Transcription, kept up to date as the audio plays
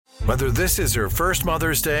Whether this is her first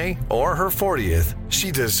Mother's Day or her 40th, she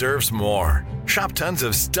deserves more. Shop tons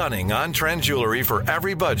of stunning on-trend jewelry for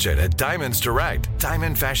every budget at Diamonds Direct.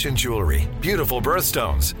 Diamond fashion jewelry, beautiful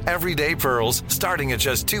birthstones, everyday pearls starting at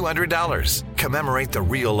just $200. Commemorate the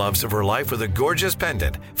real loves of her life with a gorgeous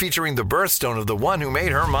pendant featuring the birthstone of the one who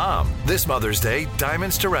made her mom. This Mother's Day,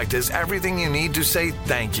 Diamonds Direct is everything you need to say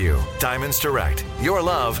thank you. Diamonds Direct. Your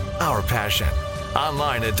love, our passion.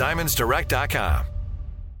 Online at diamondsdirect.com.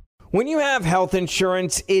 When you have health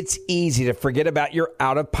insurance, it's easy to forget about your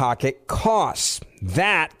out-of-pocket costs.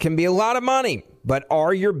 That can be a lot of money, but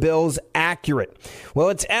are your bills accurate? Well,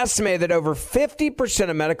 it's estimated that over 50%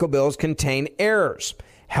 of medical bills contain errors.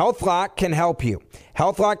 HealthLock can help you.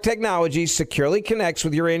 HealthLock technology securely connects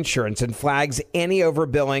with your insurance and flags any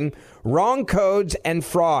overbilling, wrong codes, and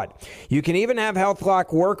fraud. You can even have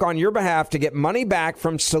HealthLock work on your behalf to get money back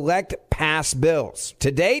from select past bills. To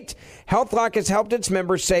date, HealthLock has helped its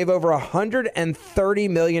members save over $130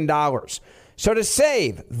 million. So to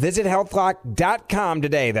save, visit healthlock.com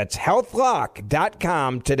today. That's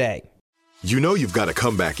healthlock.com today. You know you've got a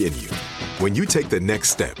comeback in you. When you take the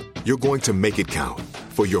next step, you're going to make it count.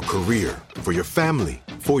 For your career, for your family,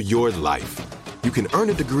 for your life. You can earn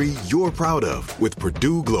a degree you're proud of with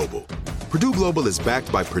Purdue Global. Purdue Global is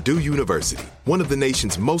backed by Purdue University, one of the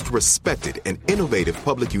nation's most respected and innovative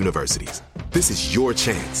public universities. This is your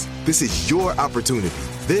chance. This is your opportunity.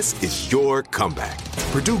 This is your comeback.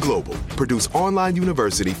 Purdue Global, Purdue's online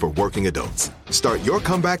university for working adults. Start your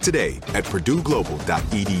comeback today at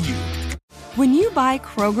purdueglobal.edu. When you buy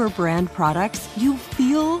Kroger brand products, you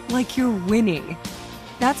feel like you're winning.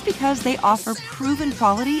 That's because they offer proven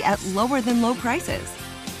quality at lower than low prices.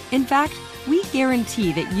 In fact, we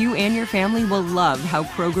guarantee that you and your family will love how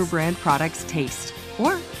Kroger brand products taste,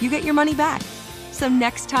 or you get your money back. So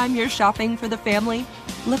next time you're shopping for the family,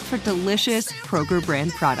 look for delicious Kroger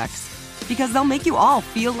brand products, because they'll make you all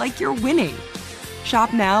feel like you're winning.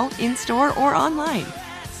 Shop now, in-store, or online.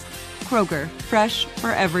 Kroger, fresh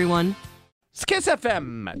for everyone. It's Kiss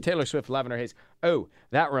FM. Taylor Swift, Lavender Haze. Oh,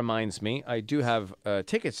 that reminds me. I do have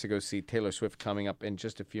tickets to go see Taylor Swift coming up in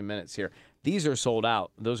just a few minutes here. These are sold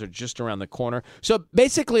out. Those are just around the corner. So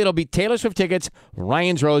basically, it'll be Taylor Swift tickets,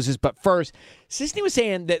 Ryan's Roses. But first, Sisney was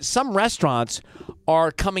saying that some restaurants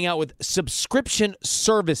are coming out with subscription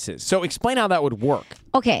services. So explain how that would work.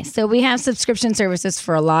 Okay, so we have subscription services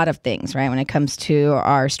for a lot of things, right? When it comes to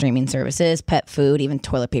our streaming services, pet food, even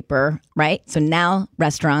toilet paper, right? So now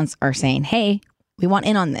restaurants are saying, hey, we want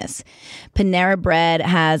in on this. Panera Bread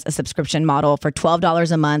has a subscription model for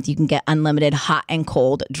 $12 a month. You can get unlimited hot and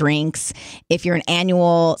cold drinks. If you're an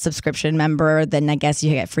annual subscription member, then I guess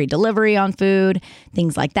you get free delivery on food,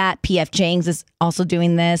 things like that. P.F. Chang's is also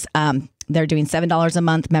doing this. They're doing $7 a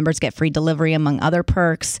month. Members get free delivery, among other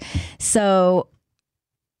perks. So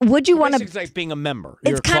would you want to... It's like being a member.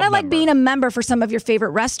 It's kind of like being a member for some of your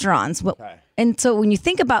favorite restaurants. Okay. And so when you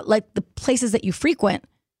think about like the places that you frequent,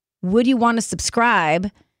 would you want to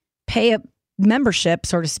subscribe, pay a membership,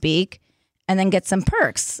 so to speak, and then get some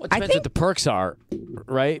perks? Well, it depends what the perks are,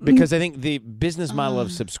 right? Because I think the business model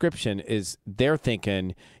of subscription is they're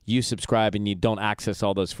thinking you subscribe and you don't access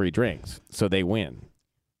all those free drinks, so they win.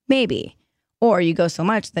 Maybe. Or you go so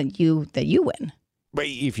much that you win. But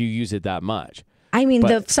if you use it that much. I mean,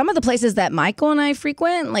 some of the places that Michael and I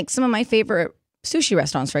frequent, like some of my favorite sushi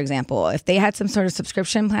restaurants, for example, if they had some sort of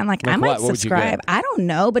subscription plan, like I might subscribe. I don't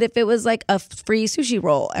know, but if it was like a free sushi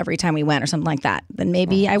roll every time we went or something like that, then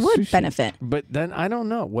maybe I would benefit. But then I don't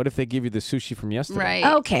know. What if they give you the sushi from yesterday? Right.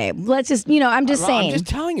 Okay. Let's just, I'm just saying. I'm just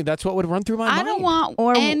telling you, that's what would run through my mind. I don't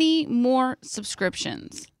want any more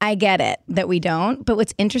subscriptions. I get it that we don't. But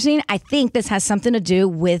what's interesting, I think this has something to do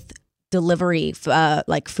with delivery,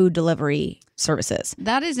 like food delivery services.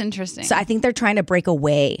 That is interesting. So I think they're trying to break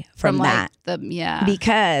away from that.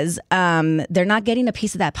 Because they're not getting a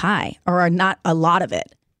piece of that pie or not a lot of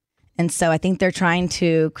it. And so I think they're trying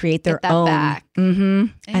to create their own. Back.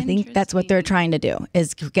 Mm-hmm. I think that's what they're trying to do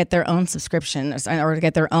is get their own subscription or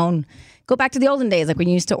get their own. Go back to the olden days, like when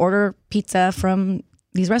you used to order pizza from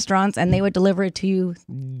these restaurants and they would deliver it to you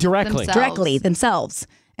directly themselves.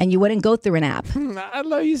 And you wouldn't go through an app. I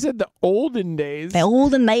love you said the olden days. The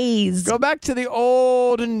olden days. Go back to the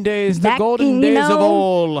olden days, the golden days of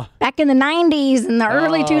old. Back in the 90s and the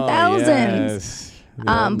early 2000s. Yes.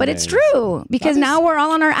 But it's true because now we're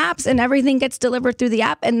all on our apps and everything gets delivered through the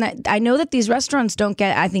app. And I know that these restaurants don't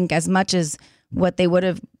get, I think, as much as what they would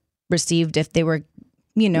have received if they were,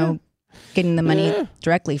 getting the money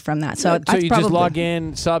directly from that. So you just log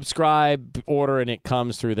in, subscribe, order, and it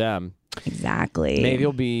comes through them. Exactly. Maybe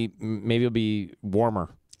it'll be warmer.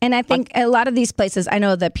 And I think a lot of these places, I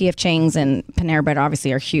know that P.F. Chang's and Panera Bread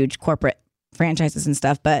obviously are huge corporate franchises and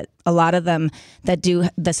stuff, but a lot of them that do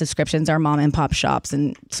the subscriptions are mom and pop shops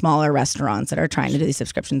and smaller restaurants that are trying to do these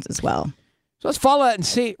subscriptions as well. So let's follow that and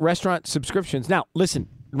see restaurant subscriptions. Now, listen,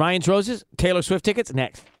 Ryan's Roses, Taylor Swift tickets,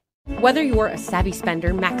 next. Whether you're a savvy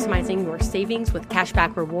spender maximizing your savings with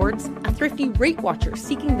cashback rewards, a thrifty rate watcher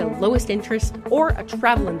seeking the lowest interest, or a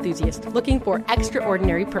travel enthusiast looking for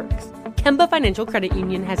extraordinary perks, Kemba Financial Credit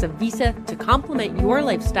Union has a visa to complement your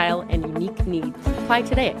lifestyle and unique needs. Apply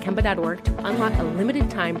today at Kemba.org to unlock a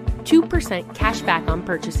limited-time 2% cash back on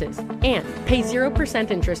purchases and pay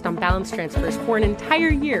 0% interest on balance transfers for an entire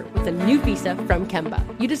year with a new visa from Kemba.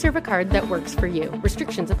 You deserve a card that works for you.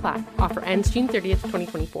 Restrictions apply. Offer ends June 30th,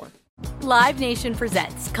 2024. Live Nation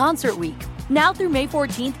presents Concert Week. Now through May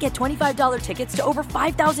 14th, get $25 tickets to over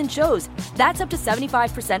 5,000 shows. That's up to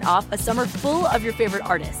 75% off a summer full of your favorite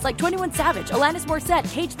artists like 21 Savage, Alanis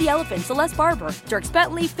Morissette, Cage the Elephant, Celeste Barber, Dierks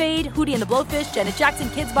Bentley, Fade, Hootie and the Blowfish, Janet Jackson,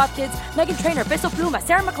 Kids Bop Kids, Meghan Trainor, Peso Pluma,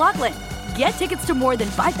 Sarah McLachlan. Get tickets to more than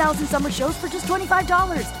 5,000 summer shows for just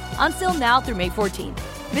 $25. Until now through May 14th.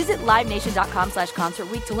 Visit LiveNation.com/Concert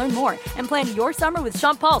Week to learn more and plan your summer with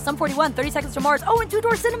Sean Paul, Sum 41, 30 Seconds to Mars, and Two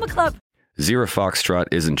Door Cinema Club. Zero Foxtrot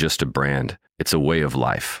isn't just a brand, it's a way of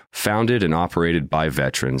life. Founded and operated by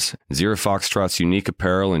veterans, Zero Foxtrot's unique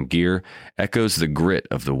apparel and gear echoes the grit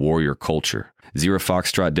of the warrior culture. Zero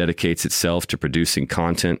Foxtrot dedicates itself to producing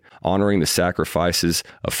content, honoring the sacrifices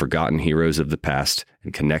of forgotten heroes of the past,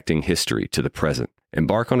 and connecting history to the present.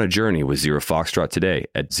 Embark on a journey with Zero Foxtrot today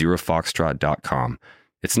at ZeroFoxtrot.com.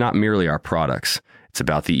 It's not merely our products, it's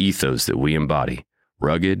about the ethos that we embody.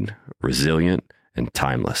 Rugged, resilient, and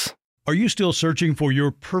timeless. Are you still searching for your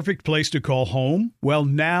perfect place to call home? Well,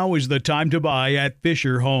 now is the time to buy at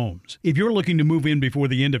Fisher Homes. If you're looking to move in before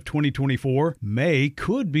the end of 2024, May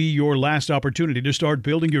could be your last opportunity to start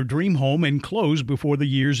building your dream home and close before the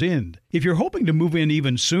year's end. If you're hoping to move in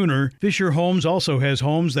even sooner, Fisher Homes also has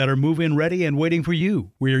homes that are move-in ready and waiting for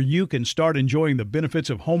you, where you can start enjoying the benefits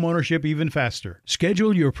of homeownership even faster.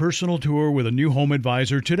 Schedule your personal tour with a new home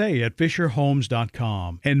advisor today at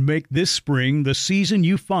FisherHomes.com and make this spring the season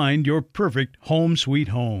you find your perfect home sweet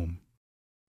home.